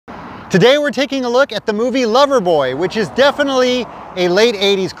Today we're taking a look at the movie Loverboy, which is definitely a late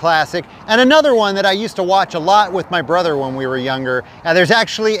 80s classic, and another one that I used to watch a lot with my brother when we were younger. And there's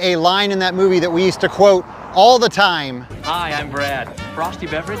actually a line in that movie that we used to quote all the time. Hi, I'm Brad. Frosty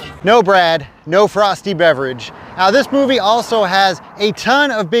beverage? No, Brad, no frosty beverage. Now this movie also has a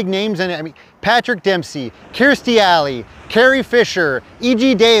ton of big names in it. I mean, Patrick Dempsey, Kirstie Alley, Carrie Fisher,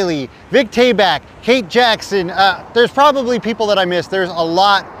 E.G. Daily, Vic Tayback, Kate Jackson. There's probably people that I missed. There's a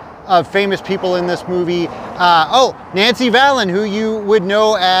lot of famous people in this movie. Nancy Valen, who you would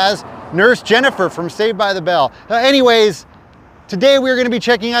know as Nurse Jennifer from Saved by the Bell. Anyways, today we're going to be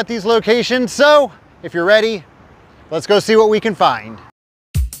checking out these locations, so if you're ready, let's go see what we can find.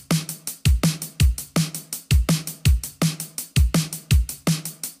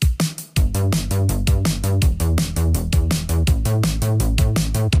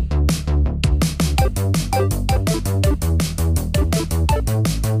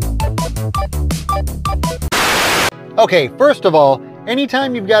 Okay, first of all,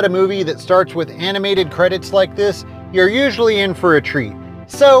 anytime you've got a movie that starts with animated credits like this, you're usually in for a treat.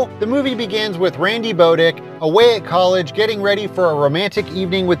 So, the movie begins with Randy Bodick away at college getting ready for a romantic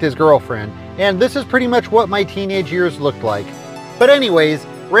evening with his girlfriend, and this is pretty much what my teenage years looked like. But anyways,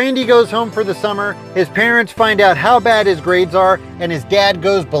 Randy goes home for the summer, his parents find out how bad his grades are, and his dad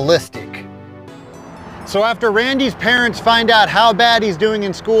goes ballistic. So after Randy's parents find out how bad he's doing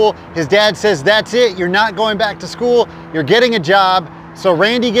in school, his dad says, that's it, you're not going back to school, you're getting a job. So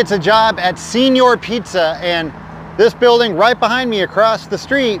Randy gets a job at Senior Pizza, and this building right behind me across the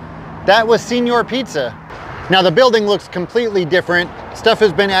street, that was Senior Pizza. Now the building looks completely different. Stuff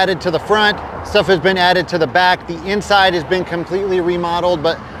has been added to the front, stuff has been added to the back, the inside has been completely remodeled,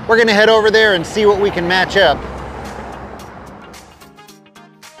 but we're gonna head over there and see what we can match up.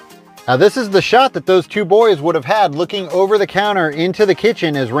 Now this is the shot that those two boys would have had looking over the counter into the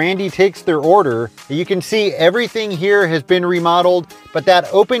kitchen as Randy takes their order. You can see everything here has been remodeled, but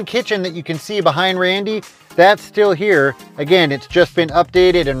that open kitchen that you can see behind Randy, that's still here. Again, it's just been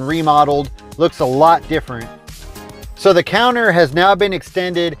updated and remodeled. Looks a lot different. So the counter has now been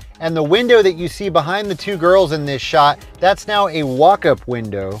extended, and the window that you see behind the two girls in this shot, that's now a walk-up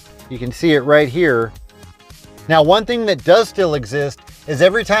window. You can see it right here. Now one thing that does still exist is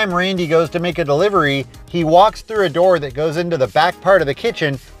every time Randy goes to make a delivery, he walks through a door that goes into the back part of the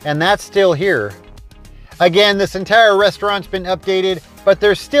kitchen, and that's still here. Again, this entire restaurant's been updated, but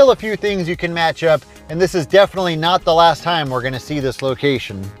there's still a few things you can match up, and this is definitely not the last time we're gonna see this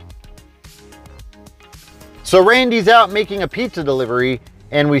location. So Randy's out making a pizza delivery,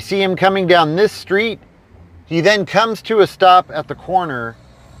 and we see him coming down this street. He then comes to a stop at the corner,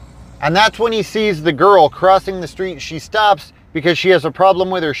 and that's when he sees the girl crossing the street. She stops because she has a problem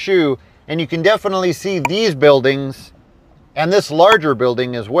with her shoe, and you can definitely see these buildings and this larger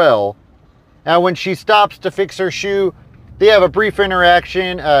building as well. Now when she stops to fix her shoe, they have a brief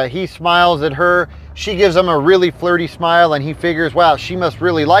interaction. He smiles at her, she gives him a really flirty smile, and he figures, wow, she must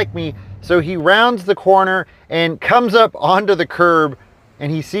really like me. So he rounds the corner and comes up onto the curb, and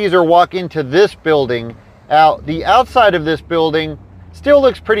he sees her walk into this building. Now the outside of this building still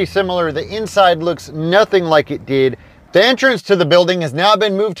looks pretty similar. The inside looks nothing like it did. The entrance to the building has now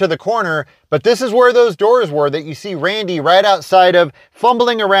been moved to the corner, but this is where those doors were that you see Randy right outside of,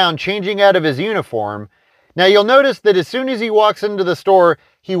 fumbling around, changing out of his uniform. Now you'll notice that as soon as he walks into the store,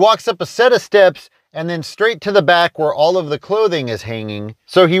 he walks up a set of steps and then straight to the back where all of the clothing is hanging.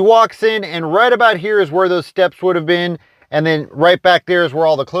 So he walks in, and right about here is where those steps would have been, and then right back there is where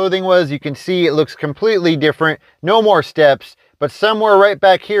all the clothing was. You can see it looks completely different, no more steps. But somewhere right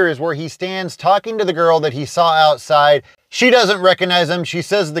back here is where he stands talking to the girl that he saw outside. She doesn't recognize him. She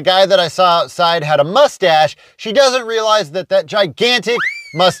says the guy that I saw outside had a mustache. She doesn't realize that that gigantic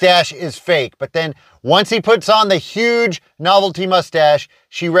mustache is fake. But then once he puts on the huge novelty mustache,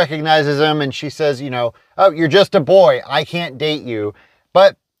 she recognizes him and she says, you know, oh, you're just a boy, I can't date you.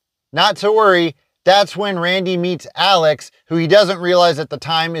 But not to worry. That's when Randy meets Alex, who he doesn't realize at the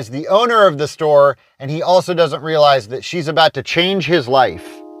time is the owner of the store, and he also doesn't realize that she's about to change his life.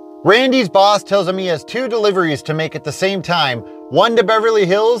 Randy's boss tells him he has 2 deliveries to make at the same time, one to Beverly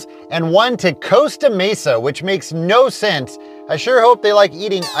Hills and one to Costa Mesa, which makes no sense. I sure hope they like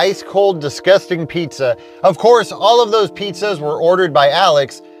eating ice cold, disgusting pizza. Of course, all of those pizzas were ordered by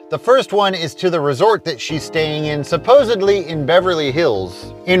Alex. The first one is to the resort that she's staying in, supposedly in Beverly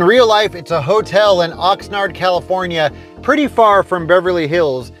Hills. In real life, it's a hotel in Oxnard, California, pretty far from Beverly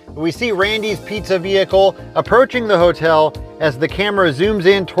Hills. We see Randy's pizza vehicle approaching the hotel as the camera zooms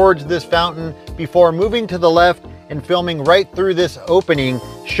in towards this fountain before moving to the left and filming right through this opening,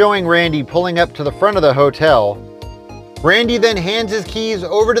 showing Randy pulling up to the front of the hotel. Randy then hands his keys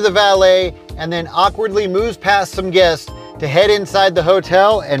over to the valet and then awkwardly moves past some guests to head inside the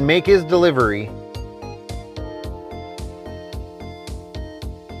hotel and make his delivery.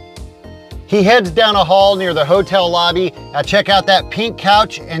 He heads down a hall near the hotel lobby. Now check out that pink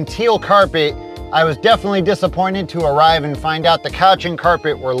couch and teal carpet. I was definitely disappointed to arrive and find out the couch and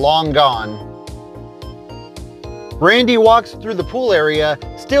carpet were long gone. Randy walks through the pool area,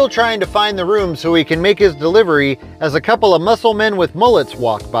 still trying to find the room so he can make his delivery, as a couple of muscle men with mullets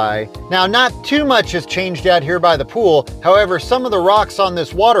walk by. Now, not too much has changed out here by the pool. However, some of the rocks on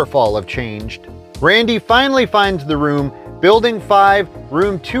this waterfall have changed. Randy finally finds the room, Building 5,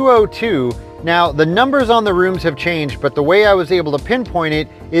 room 202. Now, the numbers on the rooms have changed, but the way I was able to pinpoint it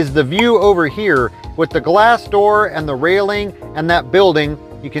is the view over here with the glass door and the railing and that building.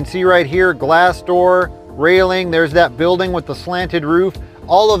 You can see right here, glass door, railing, there's that building with the slanted roof.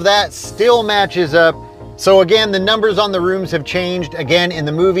 All of that still matches up. So again, the numbers on the rooms have changed. Again, in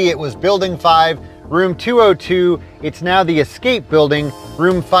the movie, it was Building 5, room 202. It's now the Escape Building,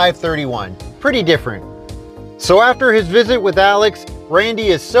 room 531. Pretty different. So after his visit with Alex, Randy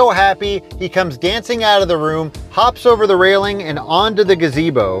is so happy, he comes dancing out of the room, hops over the railing and onto the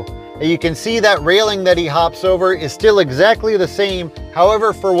gazebo. And you can see that railing that he hops over is still exactly the same.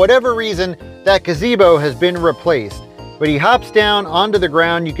 However, for whatever reason, that gazebo has been replaced. But he hops down onto the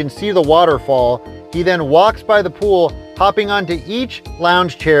ground, you can see the waterfall. He then walks by the pool, hopping onto each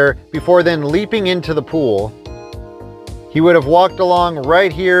lounge chair before then leaping into the pool. He would have walked along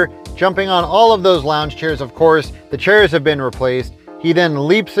right here, jumping on all of those lounge chairs. Of course, the chairs have been replaced. He then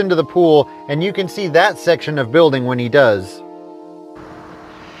leaps into the pool, and you can see that section of building when he does.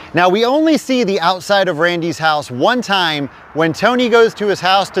 Now, we only see the outside of Randy's house one time when Tony goes to his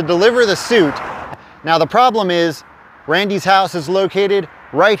house to deliver the suit. Now, the problem is Randy's house is located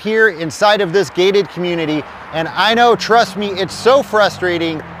right here inside of this gated community. And I know, trust me, it's so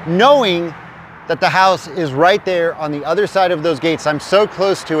frustrating knowing that the house is right there on the other side of those gates. I'm so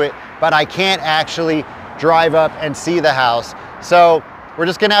close to it, but I can't actually drive up and see the house. So we're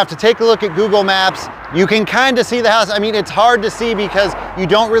just gonna have to take a look at Google Maps. You can kind of see the house. I mean, it's hard to see because you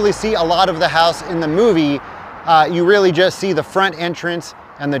don't really see a lot of the house in the movie. You really just see the front entrance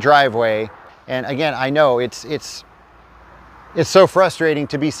and the driveway. And again, I know it's so frustrating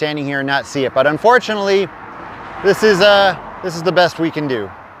to be standing here and not see it, but unfortunately, this is the best we can do.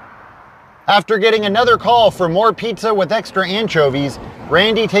 After getting another call for more pizza with extra anchovies,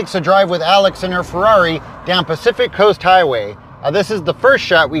 Randy takes a drive with Alex in her Ferrari down Pacific Coast Highway. This is the first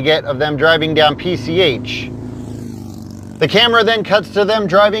shot we get of them driving down PCH. The camera then cuts to them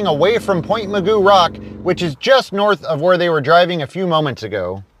driving away from Point Magoo Rock, which is just north of where they were driving a few moments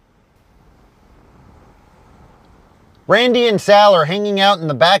ago. Randy and Sal are hanging out in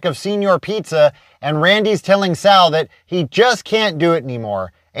the back of Senior Pizza, and Randy's telling Sal that he just can't do it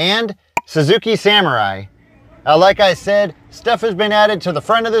anymore. And Suzuki Samurai. Like I said, stuff has been added to the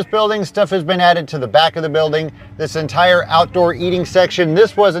front of this building, stuff has been added to the back of the building. This entire outdoor eating section,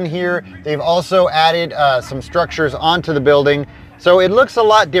 this wasn't here. They've also added some structures onto the building. So it looks a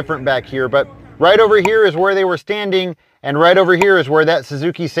lot different back here, but right over here is where they were standing, and right over here is where that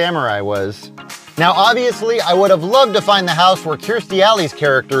Suzuki Samurai was. Now, obviously, I would have loved to find the house where Kirstie Alley's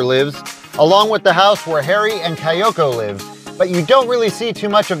character lives, along with the house where Harry and Kayoko live. But you don't really see too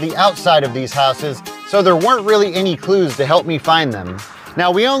much of the outside of these houses, so there weren't really any clues to help me find them. Now,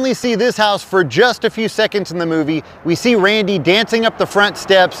 we only see this house for just a few seconds in the movie. We see Randy dancing up the front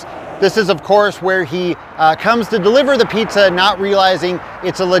steps. This is, of course, where he comes to deliver the pizza, not realizing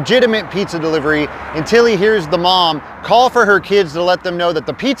it's a legitimate pizza delivery until he hears the mom call for her kids to let them know that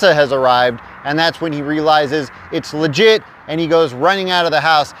the pizza has arrived, and that's when he realizes it's legit, and he goes running out of the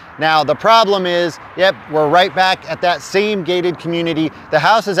house. Now, the problem is, yep, we're right back at that same gated community. The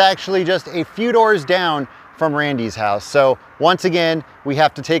house is actually just a few doors down from Randy's house. So once again, we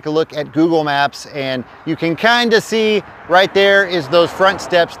have to take a look at Google Maps, and you can kind of see right there is those front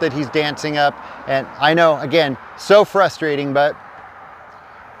steps that he's dancing up. And I know, again, so frustrating, but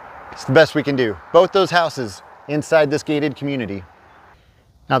it's the best we can do. Both those houses inside this gated community.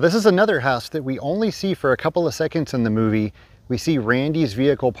 Now, this is another house that we only see for a couple of seconds in the movie. We see Randy's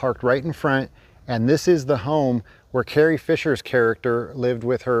vehicle parked right in front, and this is the home where Carrie Fisher's character lived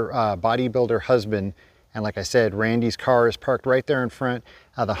with her bodybuilder husband. And like I said, Randy's car is parked right there in front.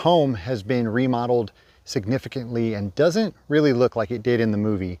 The home has been remodeled significantly and doesn't really look like it did in the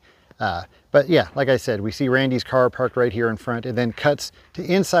movie. But yeah, like I said, we see Randy's car parked right here in front. It then cuts to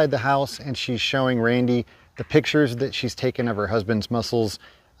inside the house, and she's showing Randy the pictures that she's taken of her husband's muscles.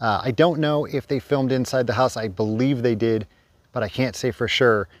 I don't know if they filmed inside the house. I believe they did, but I can't say for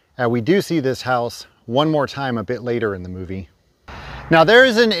sure. We do see this house one more time a bit later in the movie. Now there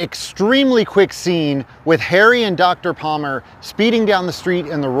is an extremely quick scene with Harry and Dr. Palmer speeding down the street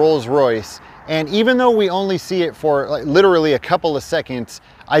in the Rolls Royce. And even though we only see it for like literally a couple of seconds,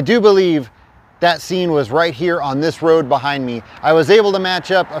 I do believe that scene was right here on this road behind me. I was able to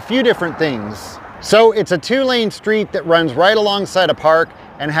match up a few different things. So it's a 2-lane street that runs right alongside a park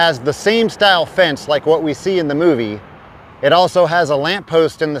and has the same style fence like what we see in the movie. It also has a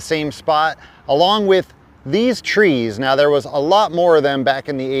lamppost in the same spot, along with these trees. Now there was a lot more of them back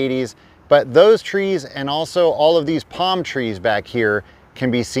in the 80s, but those trees and also all of these palm trees back here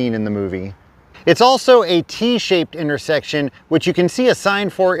can be seen in the movie. It's also a T-shaped intersection, which you can see a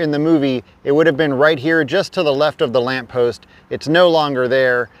sign for in the movie. It would have been right here just to the left of the lamppost. It's no longer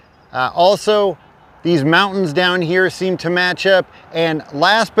there. Also, these mountains down here seem to match up. And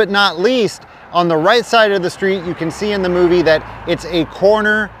last but not least, on the right side of the street, you can see in the movie that it's a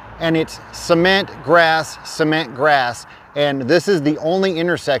corner and it's cement, grass. And this is the only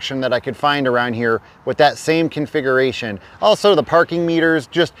intersection that I could find around here with that same configuration. Also the parking meters,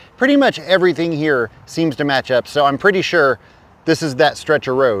 just pretty much everything here seems to match up. So I'm pretty sure this is that stretch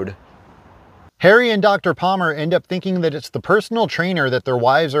of road. Harry and Dr. Palmer end up thinking that it's the personal trainer that their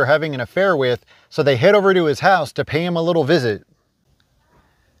wives are having an affair with, so they head over to his house to pay him a little visit.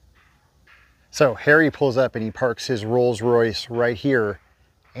 So Harry pulls up and he parks his Rolls Royce right here,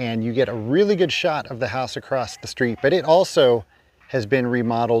 and you get a really good shot of the house across the street, but it also has been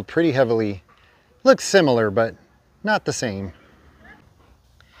remodeled pretty heavily. Looks similar, but not the same.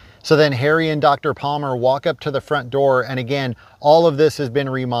 So then Harry and Dr. Palmer walk up to the front door, and again, all of this has been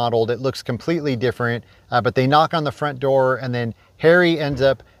remodeled. It looks completely different, but they knock on the front door, and then Harry ends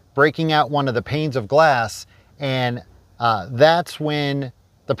up breaking out one of the panes of glass, and that's when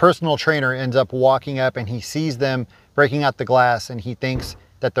the personal trainer ends up walking up and he sees them breaking out the glass, and he thinks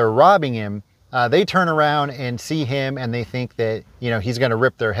that they're robbing him. They turn around and see him, and they think that, you know, he's gonna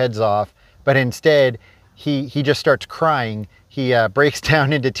rip their heads off, but instead he just starts crying. He breaks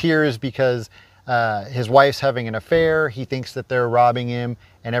down into tears because his wife's having an affair. He thinks that they're robbing him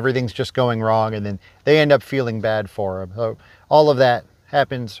and everything's just going wrong, and then they end up feeling bad for him. So all of that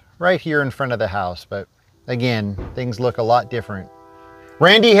happens right here in front of the house, but again, things look a lot different.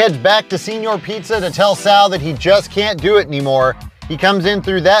 Randy heads back to Senior Pizza to tell Sal that he just can't do it anymore. He comes in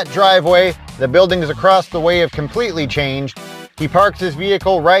through that driveway. The buildings across the way have completely changed. He parks his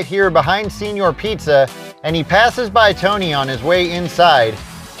vehicle right here behind Senior Pizza, and he passes by Tony on his way inside.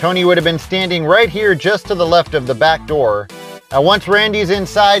 Tony would have been standing right here just to the left of the back door. Once Randy's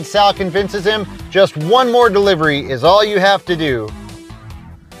inside, Sal convinces him just one more delivery is all you have to do.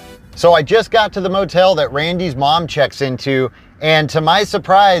 So I just got to the motel that Randy's mom checks into, and to my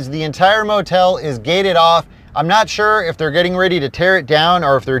surprise, the entire motel is gated off. I'm not sure if they're getting ready to tear it down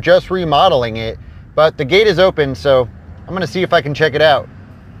or if they're just remodeling it, but the gate is open, so I'm gonna see if I can check it out.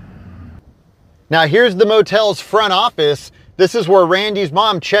 Now here's the motel's front office. This is where Randy's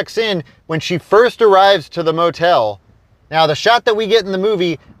mom checks in when she first arrives to the motel. Now the shot that we get in the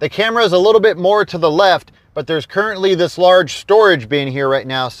movie, the camera is a little bit more to the left, but there's currently this large storage bin here right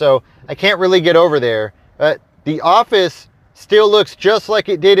now, so I can't really get over there. But the office still looks just like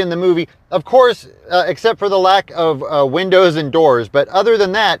it did in the movie. Of course, except for the lack of windows and doors, but other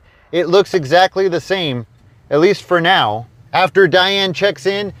than that, it looks exactly the same, at least for now. After Diane checks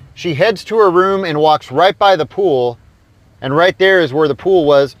in, she heads to her room and walks right by the pool, and right there is where the pool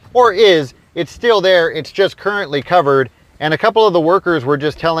was, or is. It's still there, it's just currently covered, and a couple of the workers were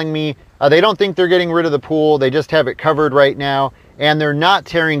just telling me they don't think they're getting rid of the pool, they just have it covered right now, and they're not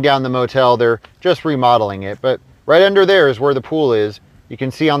tearing down the motel, they're just remodeling it. But right under there is where the pool is. You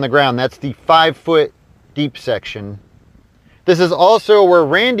can see on the ground, that's the 5-foot deep section. This is also where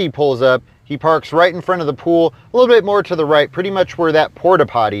Randy pulls up. He parks right in front of the pool, a little bit more to the right, pretty much where that porta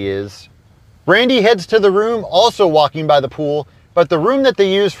potty is. Randy heads to the room, also walking by the pool, but the room that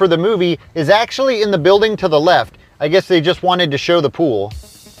they use for the movie is actually in the building to the left. I guess they just wanted to show the pool.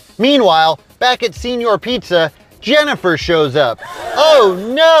 Meanwhile, back at Senior Pizza, Jennifer shows up. Oh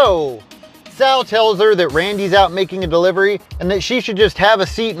no! Sal tells her that Randy's out making a delivery and that she should just have a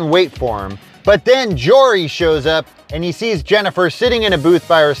seat and wait for him. But then Jory shows up and he sees Jennifer sitting in a booth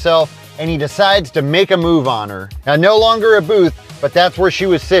by herself, and he decides to make a move on her. Now, no longer a booth, but that's where she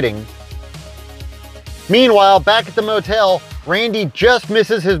was sitting. Meanwhile, back at the motel, Randy just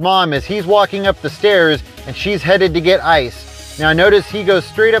misses his mom as he's walking up the stairs and she's headed to get ice. Now notice he goes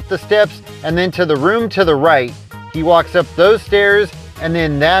straight up the steps and then to the room to the right. He walks up those stairs, and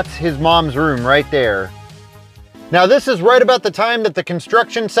then that's his mom's room right there. Now this is right about the time that the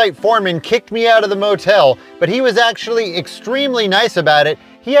construction site foreman kicked me out of the motel, but he was actually extremely nice about it.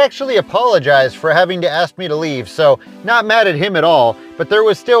 he actually apologized for having to ask me to leave, so not mad at him at all, but there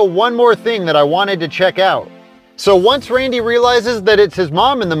was still one more thing that I wanted to check out. So once Randy realizes that it's his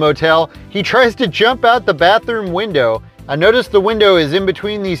mom in the motel, he tries to jump out the bathroom window. I notice the window is in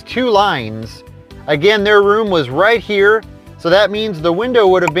between these two lines. Again, their room was right here, so that means the window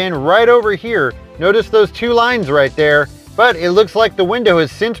would have been right over here. Notice those two lines right there, but it looks like the window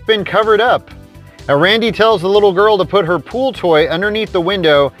has since been covered up. Now Randy tells the little girl to put her pool toy underneath the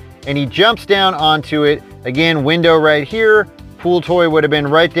window, and he jumps down onto it. Again, window right here, pool toy would have been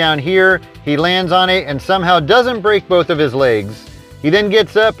right down here. He lands on it and somehow doesn't break both of his legs. He then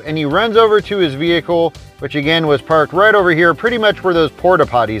gets up and he runs over to his vehicle, which again was parked right over here, pretty much where those porta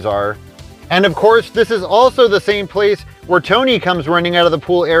potties are. And of course, this is also the same place where Tony comes running out of the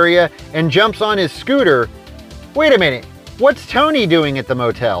pool area and jumps on his scooter. Wait a minute, what's Tony doing at the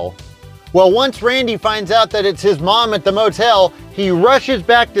motel? Well, once Randy finds out that it's his mom at the motel, he rushes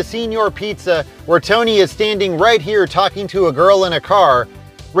back to Senior Pizza, where Tony is standing right here talking to a girl in a car.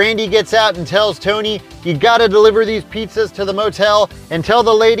 Randy gets out and tells Tony, you gotta deliver these pizzas to the motel and tell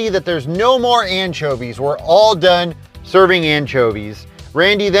the lady that there's no more anchovies. We're all done serving anchovies.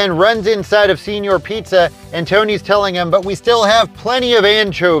 Randy then runs inside of Senior Pizza and Tony's telling him, but we still have plenty of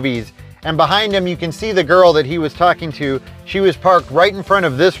anchovies. And behind him, you can see the girl that he was talking to. She was parked right in front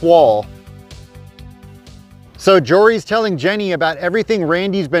of this wall. So Jory's telling Jenny about everything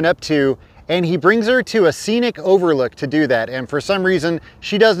Randy's been up to, and he brings her to a scenic overlook to do that. And for some reason,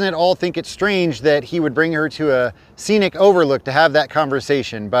 she doesn't at all think it's strange that he would bring her to a scenic overlook to have that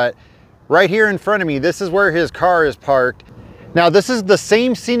conversation. But right here in front of me, this is where his car is parked. Now, this is the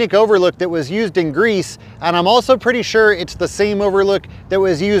same scenic overlook that was used in Grease, and I'm also pretty sure it's the same overlook that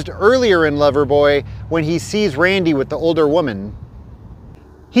was used earlier in Loverboy when he sees Randy with the older woman.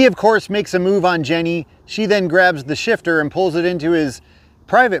 He, of course, makes a move on Jenny. She then grabs the shifter and pulls it into his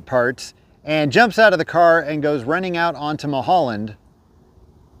private parts and jumps out of the car and goes running out onto Mulholland.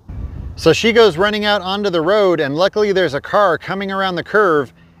 So she goes running out onto the road, and luckily there's a car coming around the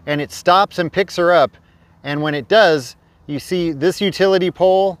curve, and it stops and picks her up. And when it does, you see this utility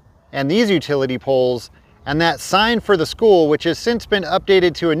pole and these utility poles and that sign for the school, which has since been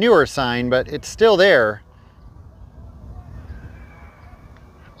updated to a newer sign, but it's still there.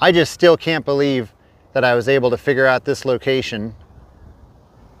 I just still can't believe that I was able to figure out this location.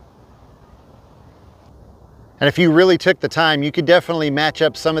 And if you really took the time, you could definitely match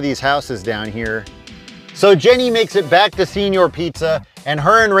up some of these houses down here. So Jenny makes it back to Senior Pizza, and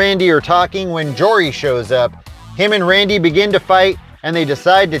her and Randy are talking when Jory shows up. Him and Randy begin to fight, and they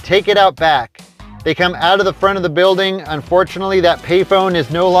decide to take it out back. They come out of the front of the building. Unfortunately, that payphone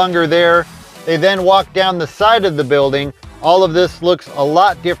is no longer there. They then walk down the side of the building. All of this looks a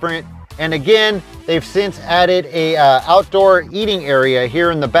lot different. And again, they've since added a outdoor eating area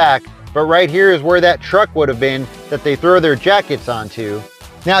here in the back. But right here is where that truck would have been that they throw their jackets onto.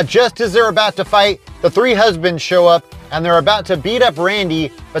 Now, just as they're about to fight, the three husbands show up and they're about to beat up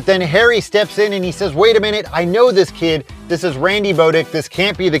Randy, but then Harry steps in and he says, wait a minute, I know this kid. This is Randy Bodick. This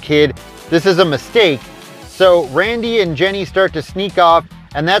can't be the kid. This is a mistake. So Randy and Jenny start to sneak off,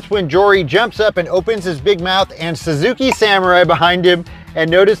 and that's when Jory jumps up and opens his big mouth, and Suzuki Samurai behind him. And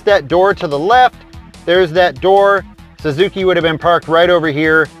notice that door to the left. There's that door. Suzuki would have been parked right over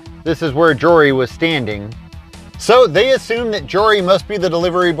here. This is where Jory was standing. So they assume that Jory must be the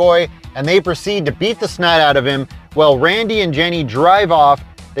delivery boy, and they proceed to beat the snot out of him while Randy and Jenny drive off.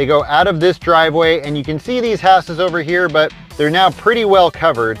 They go out of this driveway, and you can see these houses over here, but they're now pretty well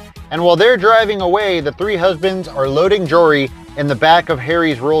covered. And while they're driving away, the three husbands are loading Jory in the back of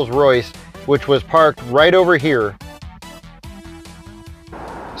Harry's Rolls Royce, which was parked right over here.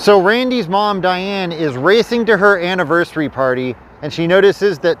 So Randy's mom, Diane, is racing to her anniversary party, and she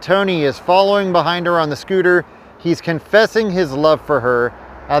notices that Tony is following behind her on the scooter. He's confessing his love for her.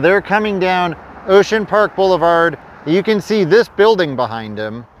 They're coming down Ocean Park Boulevard. You can see this building behind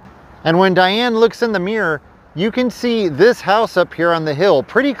him. And when Diane looks in the mirror, you can see this house up here on the hill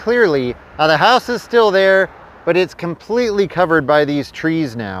pretty clearly. The house is still there, but it's completely covered by these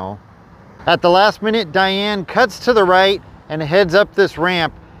trees now. At the last minute, Diane cuts to the right and heads up this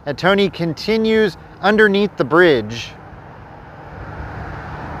ramp, and Tony continues underneath the bridge.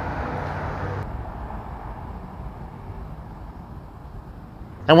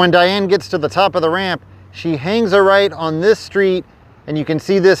 And when Diane gets to the top of the ramp, she hangs a right on this street, and you can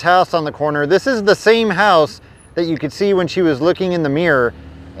see this house on the corner. This is the same house that you could see when she was looking in the mirror.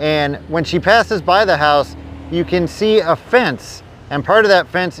 And when she passes by the house, you can see a fence, and part of that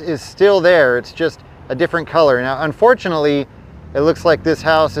fence is still there. It's just a different color. Now, unfortunately, it looks like this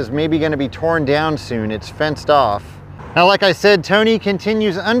house is maybe going to be torn down soon. It's fenced off. Now, like I said, Tony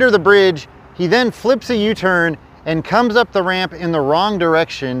continues under the bridge. He then flips a U-turn and comes up the ramp in the wrong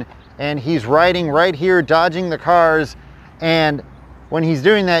direction, and he's riding right here, dodging the cars. And when he's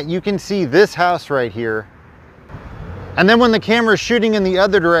doing that, you can see this house right here. And then when the camera's shooting in the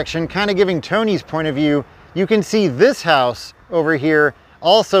other direction, kind of giving Tony's point of view, you can see this house over here.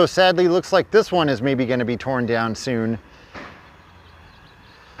 Also, sadly, looks like this one is maybe going to be torn down soon.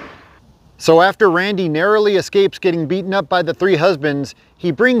 So after Randy narrowly escapes getting beaten up by the three husbands,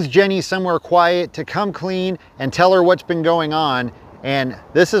 he brings Jenny somewhere quiet to come clean and tell her what's been going on. And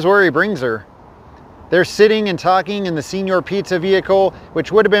this is where he brings her. They're sitting and talking in the Senior Pizza vehicle,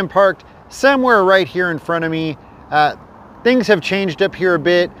 which would have been parked somewhere right here in front of me. Things have changed up here a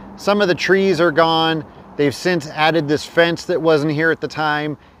bit. Some of the trees are gone. They've since added this fence that wasn't here at the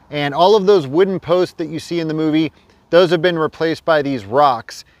time. And all of those wooden posts that you see in the movie, those have been replaced by these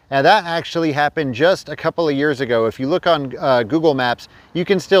rocks. Now that actually happened just a couple of years ago. If you look on Google Maps, you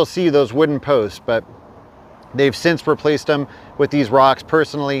can still see those wooden posts, but they've since replaced them with these rocks.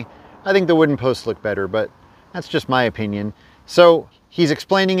 Personally, I think the wooden posts look better, but that's just my opinion. So he's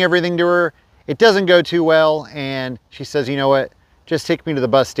explaining everything to her. It doesn't go too well, and she says, you know what, just take me to the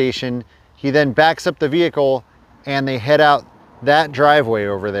bus station. He then backs up the vehicle and they head out that driveway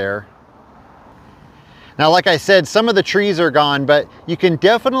over there. Now, like I said, some of the trees are gone, but you can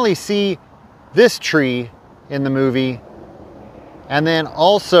definitely see this tree in the movie. And then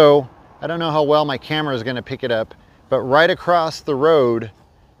also, I don't know how well my camera is going to pick it up, but right across the road,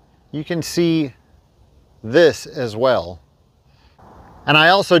 you can see this as well. And I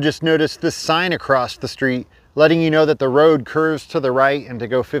also just noticed this sign across the street letting you know that the road curves to the right and to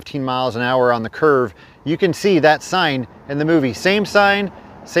go 15 miles an hour on the curve. You can see that sign in the movie. Same sign,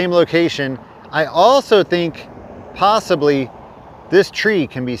 same location. I also think possibly this tree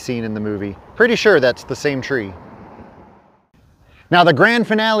can be seen in the movie. Pretty sure that's the same tree. Now, the grand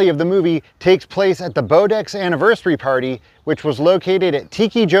finale of the movie takes place at the Bodex anniversary party, which was located at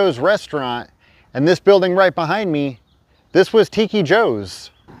Tiki Joe's restaurant. And this building right behind me, this was Tiki Joe's.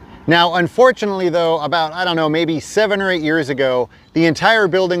 Now, unfortunately though, about, I don't know, maybe 7 or 8 years ago, the entire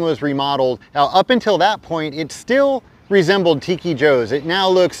building was remodeled. Now, up until that point, it still resembled Tiki Joe's. It now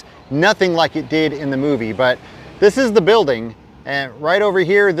looks nothing like it did in the movie, but this is the building. And right over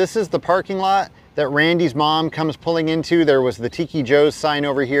here, this is the parking lot that Randy's mom comes pulling into. There was the Tiki Joe's sign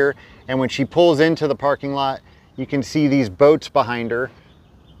over here. And when she pulls into the parking lot, you can see these boats behind her.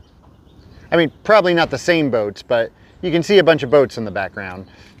 I mean, probably not the same boats, but you can see a bunch of boats in the background.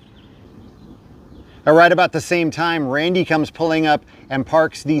 Now, right about the same time, Randy comes pulling up and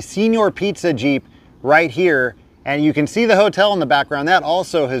parks the Senior Pizza Jeep right here. And you can see the hotel in the background. That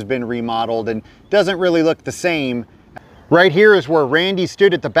also has been remodeled and doesn't really look the same. Right here is where Randy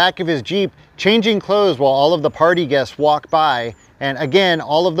stood at the back of his Jeep, changing clothes while all of the party guests walk by. And again,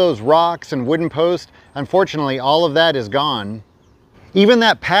 all of those rocks and wooden posts, unfortunately, all of that is gone. Even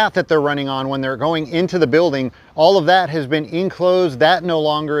that path that they're running on when they're going into the building, all of that has been enclosed. That no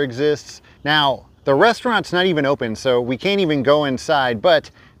longer exists. Now, the restaurant's not even open, so we can't even go inside, but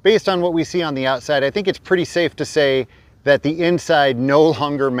based on what we see on the outside, I think it's pretty safe to say that the inside no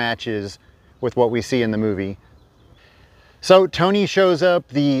longer matches with what we see in the movie. So Tony shows up,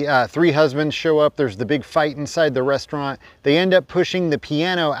 the three husbands show up, there's the big fight inside the restaurant. They end up pushing the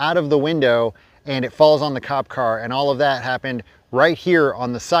piano out of the window and it falls on the cop car, and all of that happened right here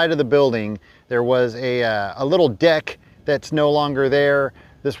on the side of the building. There was a little deck that's no longer there.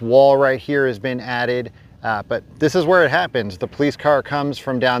 This wall right here has been added, but this is where it happens. The police car comes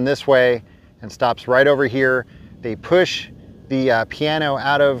from down this way and stops right over here. They push the piano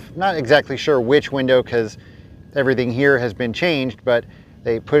out of, not exactly sure which window because everything here has been changed, but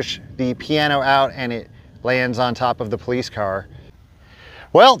they push the piano out and it lands on top of the police car.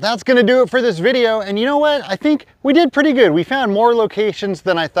 Well, that's gonna do it for this video. And you know what? I think we did pretty good. We found more locations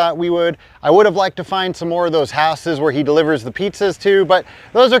than I thought we would. I would have liked to find some more of those houses where he delivers the pizzas to, but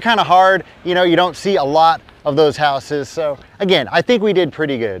those are kind of hard. You know, you don't see a lot of those houses. So again, I think we did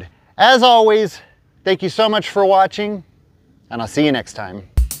pretty good. As always, thank you so much for watching, and I'll see you next time.